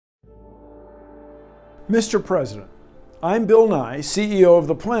Mr. President, I'm Bill Nye, CEO of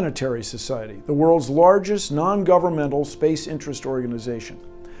the Planetary Society, the world's largest non-governmental space interest organization.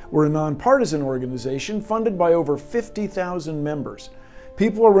 We're a nonpartisan organization funded by over 50,000 members,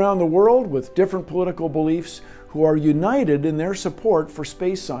 people around the world with different political beliefs who are united in their support for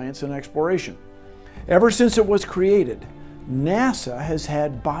space science and exploration. Ever since it was created, NASA has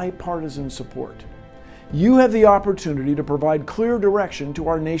had bipartisan support. You have the opportunity to provide clear direction to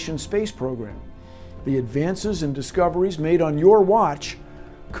our nation's space program. The advances and discoveries made on your watch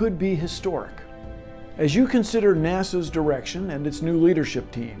could be historic. As you consider NASA's direction and its new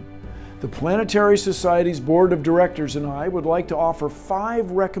leadership team, the Planetary Society's Board of Directors and I would like to offer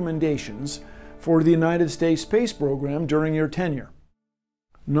 5 recommendations for the United States space program during your tenure.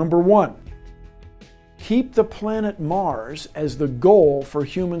 Number 1, keep the planet Mars as the goal for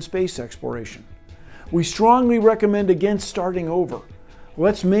human space exploration. We strongly recommend against starting over.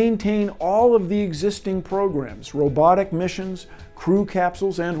 Let's maintain all of the existing programs, robotic missions, crew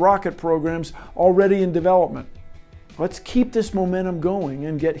capsules, and rocket programs already in development. Let's keep this momentum going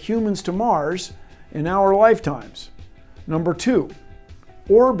and get humans to Mars in our lifetimes. Number 2,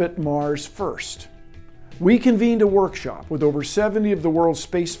 orbit Mars first. We convened a workshop with over 70 of the world's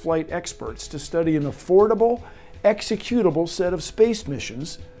spaceflight experts to study an affordable, executable set of space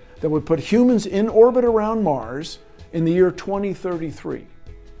missions that would put humans in orbit around Mars in the year 2033.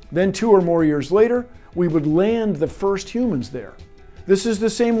 Then 2 or more years later, we would land the first humans there. This is the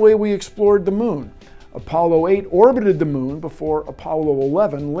same way we explored the moon. Apollo 8 orbited the moon before Apollo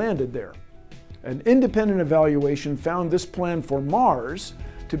 11 landed there. An independent evaluation found this plan for Mars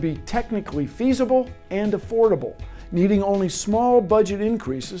to be technically feasible and affordable, needing only small budget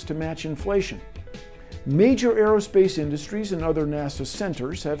increases to match inflation. Major aerospace industries and other NASA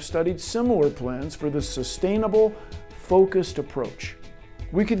centers have studied similar plans for this sustainable, focused approach.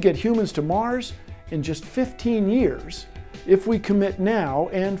 We could get humans to Mars in just 15 years if we commit now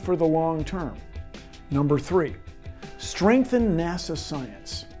and for the long term. Number 3, strengthen NASA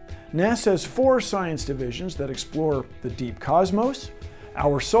science. NASA has 4 science divisions that explore the deep cosmos,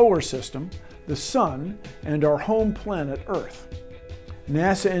 our solar system, the sun, and our home planet Earth.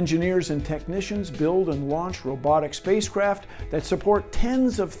 NASA engineers and technicians build and launch robotic spacecraft that support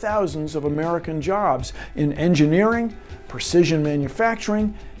tens of thousands of American jobs in engineering, precision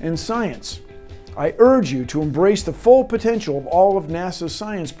manufacturing, and science. I urge you to embrace the full potential of all of NASA's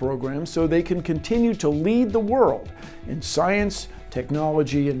science programs so they can continue to lead the world in science,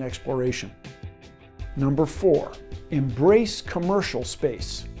 technology, and exploration. Number 4, embrace commercial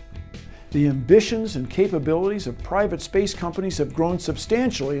space. The ambitions and capabilities of private space companies have grown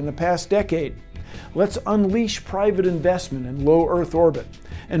substantially in the past decade. Let's unleash private investment in low Earth orbit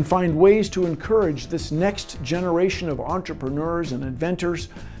and find ways to encourage this next generation of entrepreneurs and inventors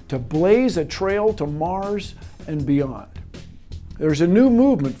to blaze a trail to Mars and beyond. There's a new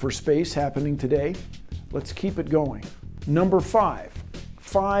movement for space happening today. Let's keep it going. Number 5,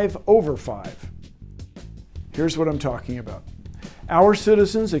 5 over 5. Here's what I'm talking about. Our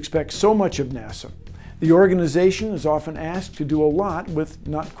citizens expect so much of NASA. The organization is often asked to do a lot with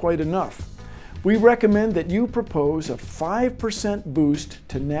not quite enough. We recommend that you propose a 5% boost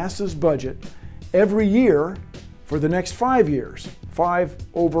to NASA's budget every year for the next 5 years, 5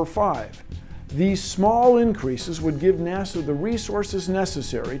 over 5. These small increases would give NASA the resources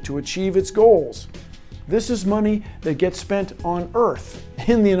necessary to achieve its goals. This is money that gets spent on Earth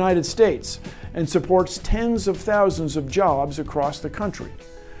in the United States and supports tens of thousands of jobs across the country.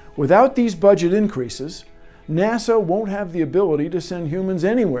 Without these budget increases, NASA won't have the ability to send humans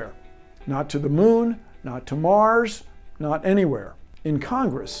anywhere. Not to the moon, not to Mars, not anywhere. In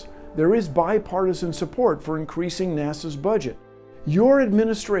Congress, there is bipartisan support for increasing NASA's budget. Your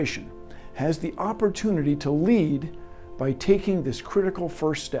administration has the opportunity to lead by taking this critical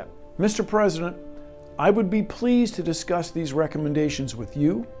first step. Mr. President, I would be pleased to discuss these recommendations with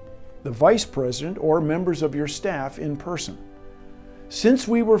you, the Vice President, or members of your staff in person. Since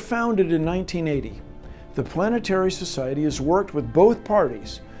we were founded in 1980, the Planetary Society has worked with both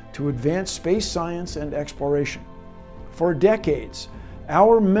parties to advance space science and exploration. For decades,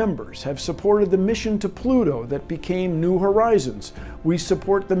 our members have supported the mission to Pluto that became New Horizons. We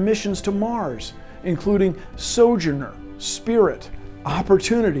support the missions to Mars, including Sojourner, Spirit,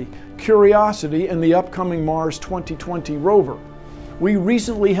 Opportunity, Curiosity, and the upcoming Mars 2020 rover. We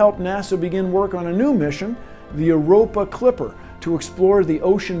recently helped NASA begin work on a new mission, the Europa Clipper, to explore the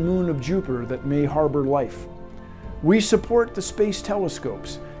ocean moon of Jupiter that may harbor life. We support the space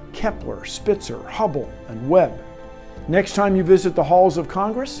telescopes, Kepler, Spitzer, Hubble, and Webb. Next time you visit the halls of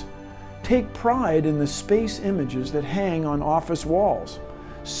Congress, take pride in the space images that hang on office walls.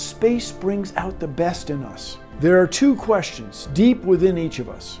 Space brings out the best in us. There are two questions deep within each of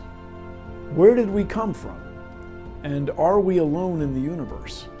us. Where did we come from? And are we alone in the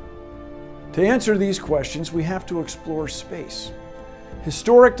universe? To answer these questions, we have to explore space.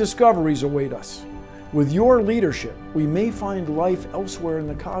 Historic discoveries await us. With your leadership, we may find life elsewhere in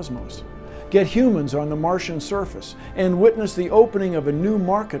the cosmos, get humans on the Martian surface, and witness the opening of a new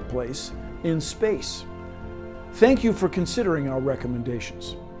marketplace in space. Thank you for considering our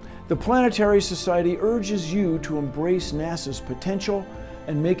recommendations. The Planetary Society urges you to embrace NASA's potential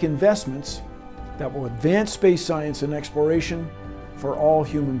and make investments that will advance space science and exploration for all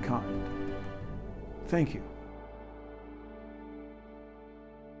humankind. Thank you.